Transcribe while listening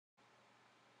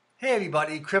Hey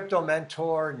everybody, Crypto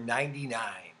Mentor 99.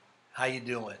 How you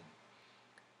doing?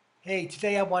 Hey,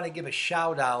 today I want to give a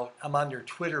shout out. I'm on their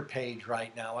Twitter page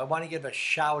right now. I want to give a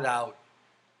shout out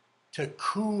to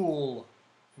CoolWalletS.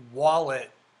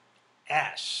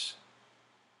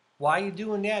 Why are you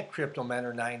doing that, Crypto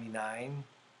Mentor 99?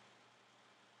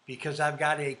 Because I've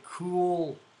got a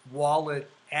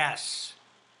CoolWalletS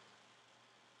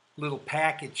little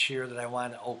package here that I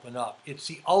want to open up. It's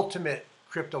the ultimate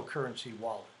cryptocurrency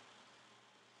wallet.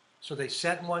 So they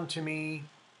sent one to me.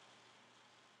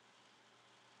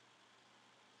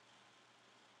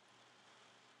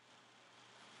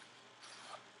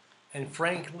 And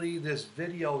frankly, this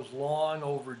video is long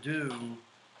overdue.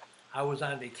 I was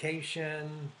on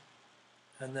vacation,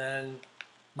 and then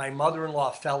my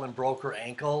mother-in-law fell and broke her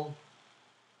ankle.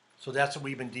 So that's what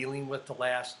we've been dealing with the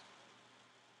last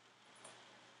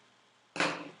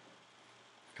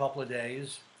couple of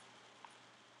days.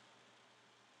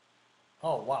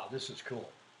 Oh, wow, this is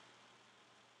cool.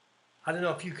 I don't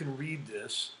know if you can read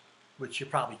this, which you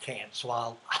probably can't, so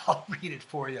I'll read it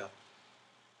for you.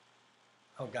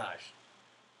 Oh gosh,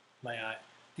 my eye.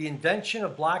 The invention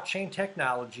of blockchain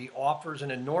technology offers an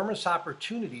enormous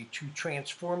opportunity to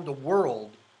transform the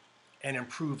world and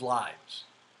improve lives.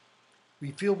 We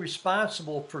feel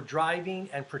responsible for driving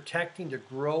and protecting the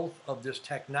growth of this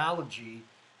technology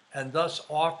and thus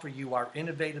offer you our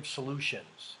innovative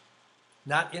solutions.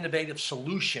 Not innovative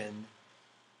solution,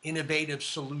 innovative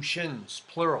solutions,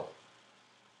 plural.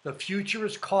 The future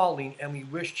is calling and we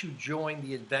wish to join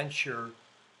the adventure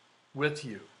with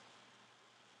you.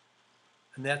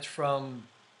 And that's from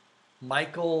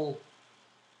Michael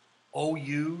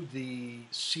OU, the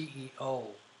CEO.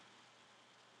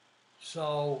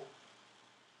 So,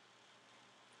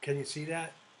 can you see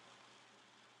that?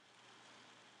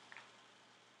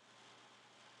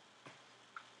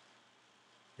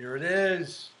 Here it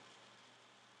is.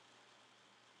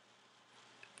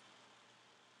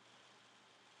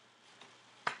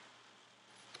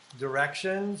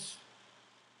 Directions.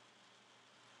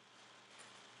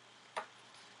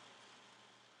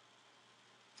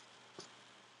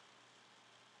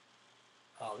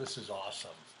 Oh, this is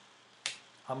awesome.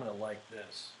 I'm going to like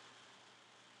this.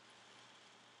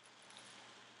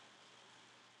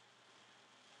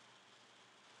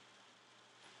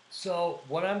 So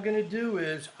what I'm going to do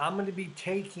is I'm going to be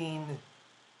taking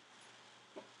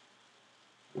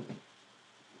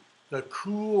the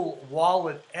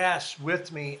CoolWalletS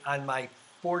with me on my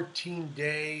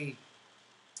 14-day,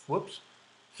 my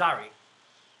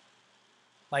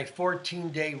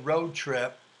 14-day road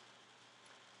trip.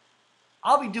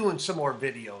 I'll be doing some more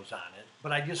videos on it,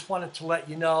 but I just wanted to let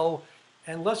you know.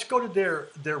 And let's go to their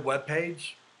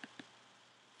webpage.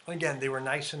 Again, they were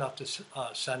nice enough to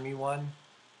send me one.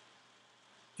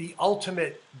 The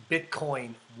ultimate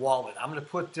Bitcoin wallet. I'm going to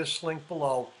put this link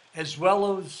below, as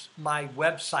well as my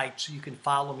website, so you can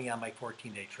follow me on my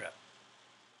 14-day trip.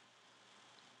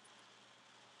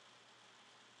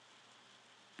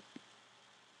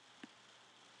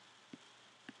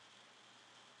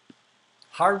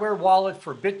 Hardware wallet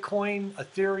for Bitcoin,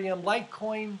 Ethereum,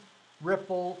 Litecoin,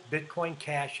 Ripple, Bitcoin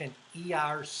Cash, and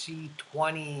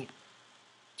ERC20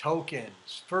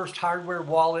 tokens. First hardware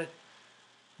wallet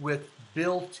with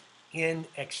built-in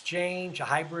exchange, a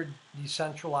hybrid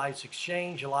decentralized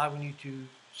exchange, allowing you to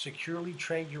securely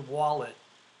trade your wallet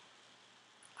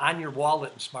on your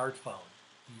wallet and smartphone.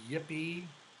 Yippee.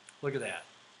 Look at that.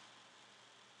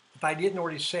 If I didn't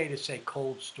already say it, it's a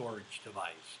cold storage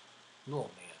device. Oh,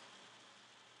 man.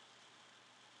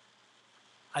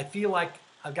 I feel like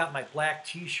I've got my black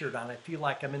t-shirt on. I feel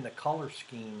like I'm in the color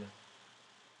scheme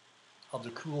of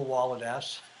the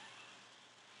CoolWalletS.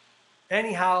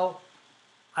 Anyhow,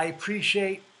 I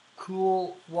appreciate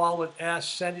CoolWalletS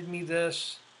sending me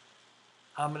this.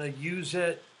 I'm going to use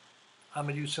it. I'm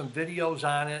going to do some videos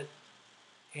on it.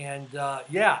 And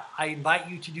yeah, I invite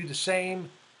you to do the same.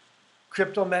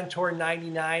 Crypto Mentor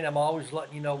 99. I'm always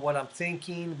letting you know what I'm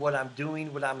thinking, what I'm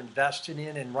doing, what I'm invested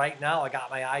in. And right now, I got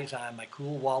my eyes on my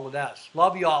CoolWalletS.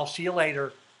 Love you all. See you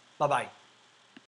later. Bye-bye.